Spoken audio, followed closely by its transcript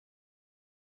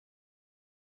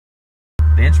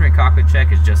The instrument cockpit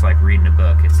check is just like reading a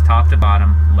book. It's top to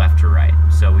bottom, left to right.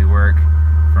 So we work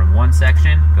from one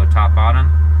section, go top, bottom,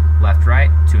 left,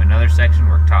 right, to another section,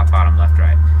 work top, bottom, left,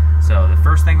 right. So the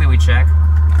first thing that we check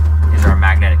is our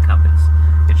magnetic compass.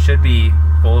 It should be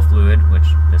full of fluid, which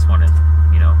this one is,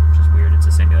 you know, just weird. It's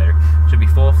a simulator. It should be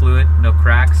full of fluid, no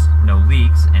cracks, no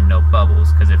leaks, and no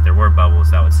bubbles, because if there were bubbles,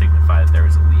 that would signify that there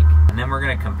was a leak. And then we're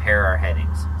going to compare our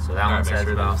headings. So that one says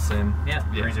about, yeah,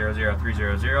 300,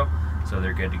 300, so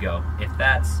they're good to go. If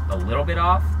that's a little bit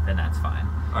off, then that's fine.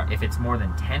 If it's more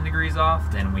than 10 degrees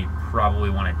off, then we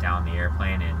probably want to down the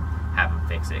airplane and have them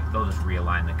fix it. They'll just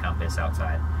realign the compass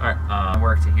outside.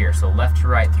 Work to here. So left to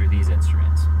right through these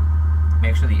instruments.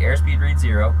 Make sure the airspeed reads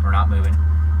 0. We're not moving.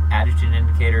 Attitude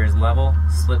indicator is level.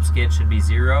 Slip skid should be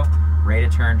 0. Rate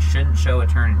of turn shouldn't show a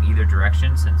turn in either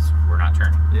direction since we're not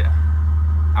turning.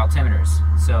 Altimeters.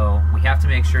 So we have to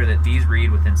make sure that these read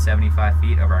within 75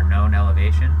 feet of our known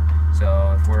elevation.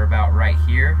 So if we're about right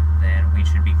here, then we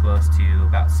should be close to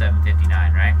about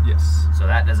 759, right? Yes. So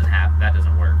that doesn't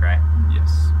work, right?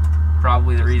 Yes.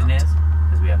 Probably the reason is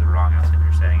because we have the wrong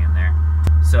altimeter setting in there.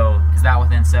 So is that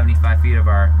within 75 feet of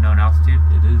our known altitude?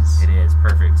 It is. It is,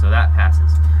 perfect. So that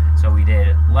passes. So we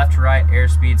did left to right,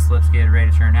 airspeed, slip skid, rate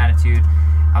of turn, attitude.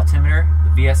 Altimeter,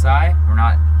 the VSI, we're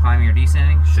not climbing or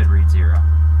descending, should read 0.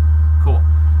 Cool.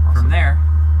 Awesome. From there,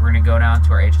 we're going to go down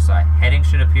to our HSI. Heading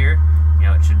should appear. You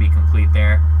know, it should be complete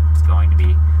there. It's going to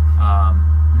be.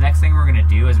 The next thing we're going to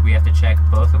do is we have to check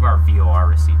both of our VOR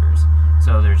receivers.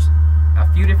 So there's a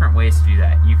few different ways to do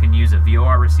that. You can use a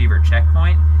VOR receiver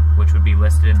checkpoint, which would be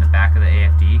listed in the back of the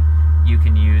AFD. You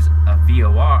can use a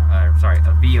VOT,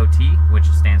 which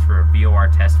stands for a VOR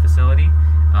test facility.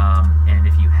 And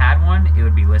if you had one, it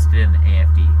would be listed in the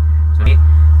AFD.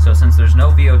 So since there's no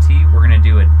VOT, we're going to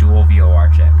do a dual VOR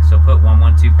check. So put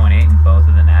 112.8 in both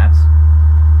of the navs.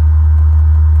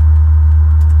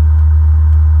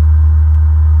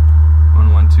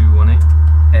 112.18.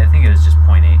 I think it was just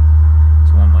 0.8.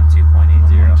 It's 112.80.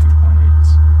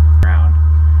 112.8. Ground.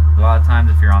 A lot of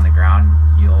times, if you're on the ground,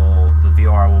 the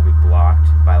VOR will be blocked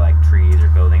by like trees or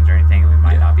buildings or anything, and we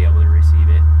might not be able to receive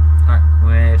it.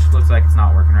 Which looks like it's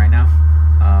not working right now.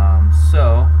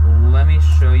 So let me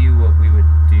show you what we would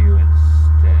do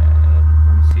instead.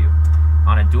 Let me see.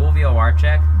 On a dual VOR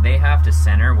check, they have to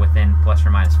center within plus or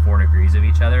minus 4 degrees of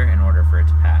each other in order for it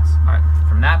to pass.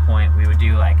 From that point, we would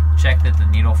do like check that the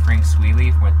needle swings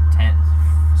freely with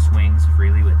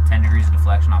 10 degrees of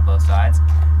deflection on both sides,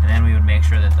 and then we would make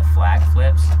sure that the flag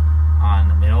flips on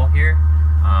the middle here.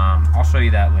 I'll show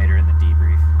you that later in the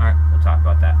debrief. We'll talk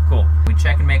about that. Cool. We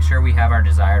check and make sure we have our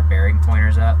desired bearing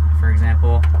pointers up. For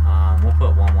example, we'll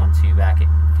put 112 back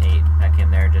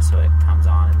in there just so it comes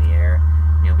on in the air,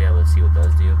 and you'll be able to see what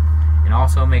those do. And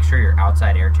also make sure your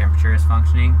outside air temperature is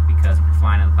functioning, because if we're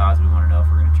flying in the clouds, we want to know if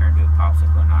we're going to turn to a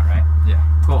popsicle or not, right? Yeah.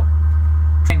 Cool.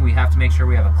 We have to make sure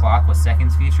we have a clock with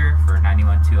seconds feature for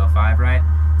 91.205, right?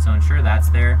 So ensure that's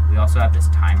there. We also have this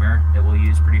timer that we'll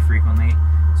use pretty frequently,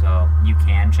 so you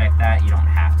can check that. You don't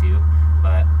have to,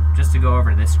 but just to go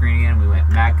over to this screen again, we went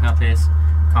mag compass,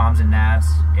 comms and navs,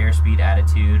 airspeed,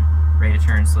 attitude, rate of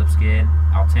turn, slip skid,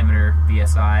 altimeter,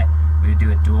 VSI. We would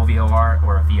do a dual VOR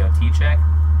or a VOT check.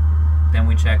 Then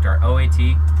we checked our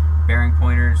OAT, bearing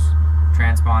pointers,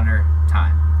 transponder,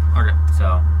 time.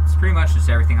 So it's pretty much just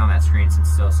everything on that screen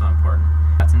since it's so important.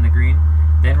 That's in the green.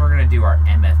 Then we're going to do our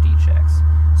MFD checks.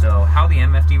 So how the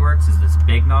MFD works is this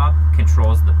big knob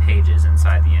controls the pages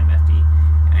inside the MFD.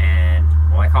 And,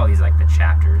 well, I call these like the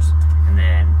chapters. And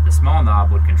then the small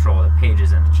knob would control the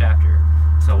pages in the chapter.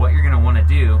 So what you're going to want to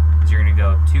do is you're going to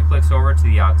go 2 clicks over to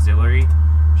the auxiliary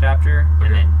chapter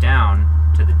and then down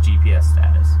to the GPS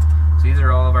status. So these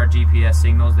are all of our GPS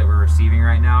signals that we're receiving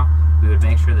right now. We would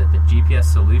make sure that the GPS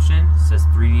solution says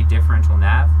 3D differential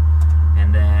nav,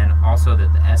 and then also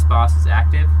that the SBOS is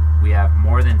active. We have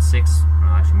more than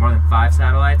 5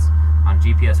 satellites on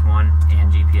GPS 1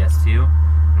 and GPS 2.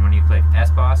 And when you click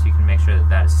SBOS, you can make sure that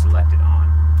that is selected on.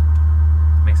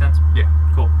 Make sense? Yeah.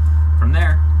 Cool. From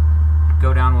there,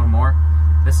 go down one more.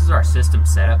 This is our system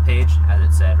setup page, as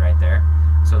it said right there.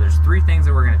 So there's 3 things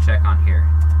that we're going to check on here.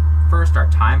 First, our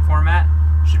time format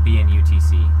should be in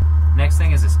UTC. Next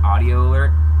thing is this audio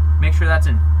alert. Make sure that's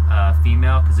in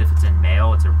female, because if it's in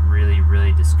male, it's a really,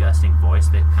 really disgusting voice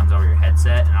that comes over your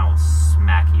headset, and I will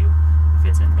smack you if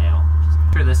it's in male. Just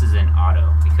make sure this is in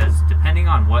auto, because depending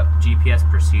on what GPS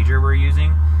procedure we're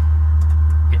using,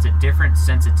 it's a different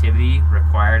sensitivity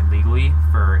required legally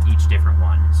for each different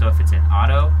one. So if it's in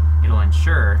auto, it'll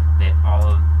ensure that all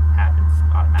of it happens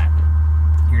automatically.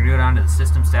 You're going to go down to the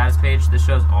system status page. This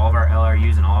shows all of our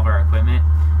LRUs and all of our equipment.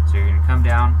 So you're going to come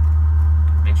down,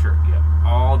 make sure you have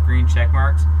all green check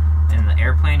marks. In the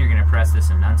airplane, you're going to press this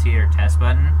enunciator test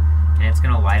button, and it's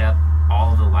going to light up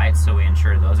all of the lights so we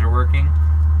ensure those are working.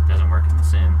 It doesn't work in the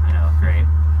sim, I know, great.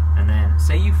 And then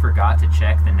say you forgot to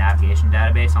check the navigation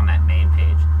database on that main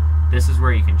page. This is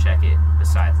where you can check it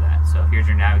besides that. So here's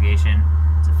your navigation.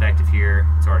 It's effective here.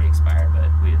 It's already expired, but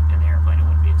in the airplane it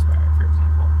wouldn't be expired, for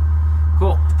example.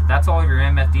 Cool. That's all of your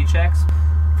MFD checks.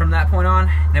 From that point on,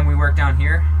 then we work down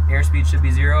here. Airspeed should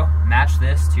be 0. Match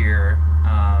this to your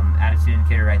attitude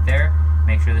indicator right there.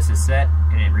 Make sure this is set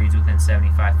and it reads within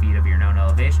 75 feet of your known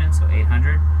elevation, so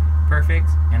 800. Perfect.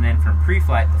 And then from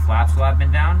pre-flight, the flaps will have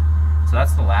been down. So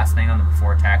that's the last thing on the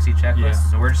before taxi checklist.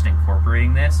 Yeah. So we're just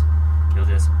incorporating this. You'll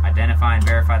just identify and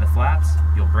verify the flaps.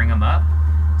 You'll bring them up.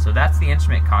 So that's the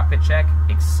instrument cockpit check,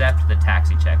 except the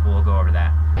taxi check. We'll go over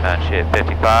that. Hit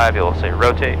 55, you'll say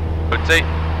rotate. Rotate.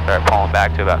 Start pulling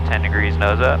back to about 10 degrees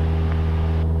nose up.